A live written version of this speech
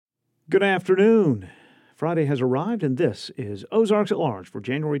Good afternoon. Friday has arrived, and this is Ozarks at Large for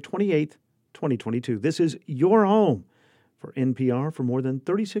January 28th, 2022. This is your home for NPR for more than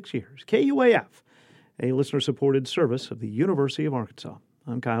 36 years. KUAF, a listener-supported service of the University of Arkansas.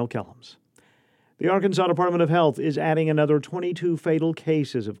 I'm Kyle Kellums. The Arkansas Department of Health is adding another 22 fatal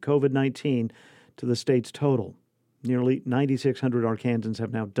cases of COVID-19 to the state's total. Nearly 9,600 Arkansans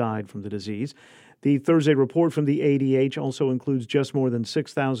have now died from the disease. The Thursday report from the ADH also includes just more than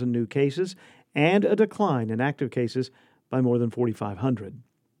 6,000 new cases and a decline in active cases by more than 4,500.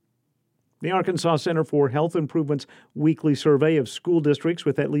 The Arkansas Center for Health Improvement's weekly survey of school districts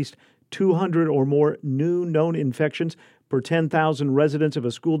with at least 200 or more new known infections per 10,000 residents of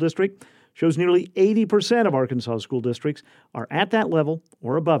a school district shows nearly 80% of Arkansas school districts are at that level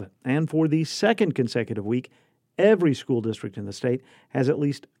or above it. And for the second consecutive week, every school district in the state has at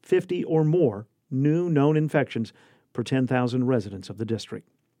least 50 or more new known infections per 10,000 residents of the district.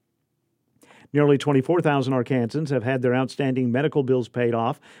 Nearly 24,000 Arkansans have had their outstanding medical bills paid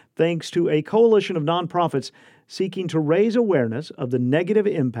off thanks to a coalition of nonprofits seeking to raise awareness of the negative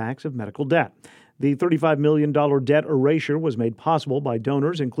impacts of medical debt. The $35 million debt erasure was made possible by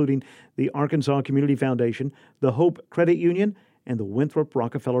donors including the Arkansas Community Foundation, the Hope Credit Union, and the Winthrop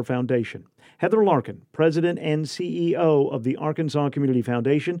Rockefeller Foundation. Heather Larkin, president and CEO of the Arkansas Community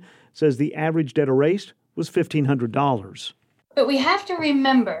Foundation, says the average debt erased was $1,500. But we have to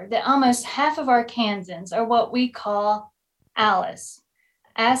remember that almost half of Arkansans are what we call ALICE,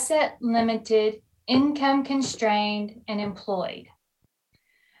 asset limited, income constrained, and employed.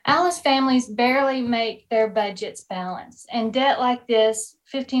 ALICE families barely make their budgets balance, and debt like this,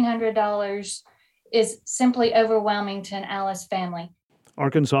 $1,500, is simply overwhelming to an ALICE family.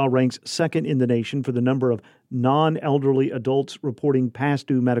 Arkansas ranks second in the nation for the number of non-elderly adults reporting past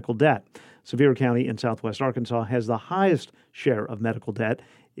due medical debt. Sevier County in southwest Arkansas has the highest share of medical debt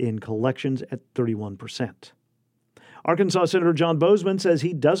in collections at 31%. Arkansas Senator John Boozman says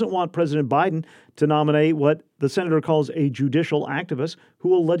he doesn't want President Biden to nominate what the senator calls a judicial activist who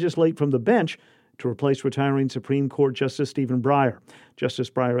will legislate from the bench to replace retiring Supreme Court Justice Stephen Breyer. Justice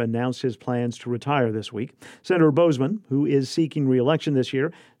Breyer announced his plans to retire this week. Senator Boozman, who is seeking re-election this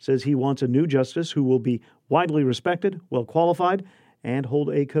year, says he wants a new justice who will be widely respected, well qualified, and hold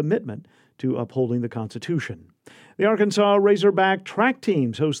a commitment to upholding the Constitution. The Arkansas Razorback track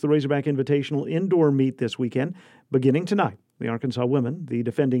teams host the Razorback Invitational indoor meet this weekend, beginning tonight. The Arkansas women, the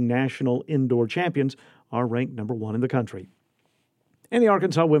defending national indoor champions, are ranked number 1 in the country. And the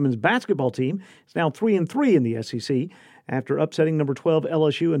Arkansas women's basketball team is now 3-3 in the SEC after upsetting number 12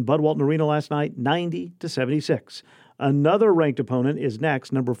 LSU in Bud Walton Arena last night, 90-76. Another ranked opponent is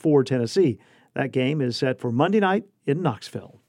next, number 4 Tennessee. That game is set for Monday night in Knoxville.